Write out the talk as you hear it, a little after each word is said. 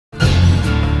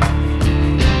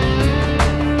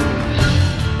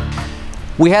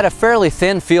We had a fairly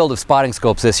thin field of spotting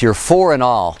scopes this year, 4 in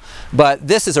all, but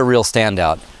this is a real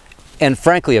standout and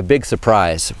frankly a big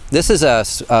surprise. This is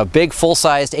a big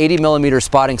full-sized 80mm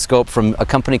spotting scope from a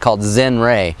company called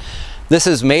Zen-Ray. This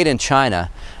is made in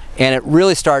China, and it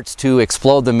really starts to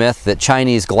explode the myth that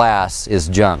Chinese glass is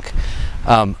junk.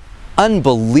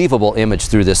 Unbelievable image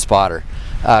through this spotter.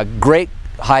 Great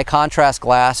high contrast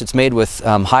glass. It's made with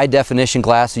high definition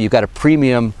glass, so you've got a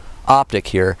premium optic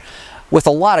here with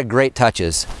a lot of great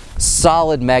touches.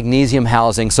 Solid magnesium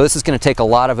housing, so this is going to take a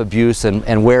lot of abuse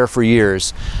and wear for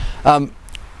years.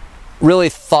 Really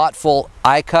thoughtful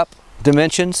eye cup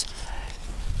dimensions.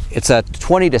 It's a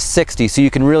 20 to 60, so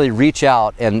you can really reach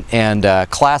out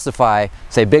and classify,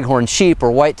 say, bighorn sheep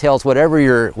or whitetails, whatever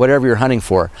you're hunting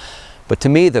for. But to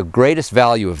me, the greatest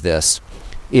value of this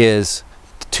is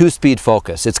two-speed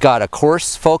focus. It's got a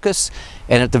coarse focus,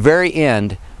 and at the very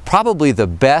end, probably the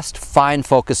best fine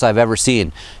focus I've ever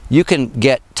seen. You can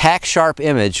get tack sharp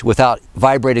image without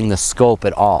vibrating the scope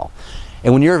at all.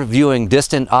 And when you're viewing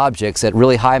distant objects at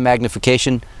really high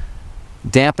magnification,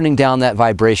 dampening down that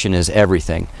vibration is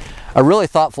everything. A really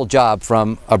thoughtful job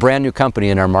from a brand new company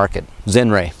in our market,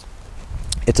 Zen-Ray.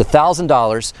 It's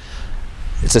 $1,000.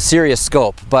 It's a serious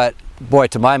scope, but boy,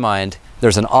 to my mind,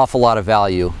 there's an awful lot of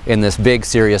value in this big,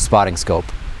 serious spotting scope.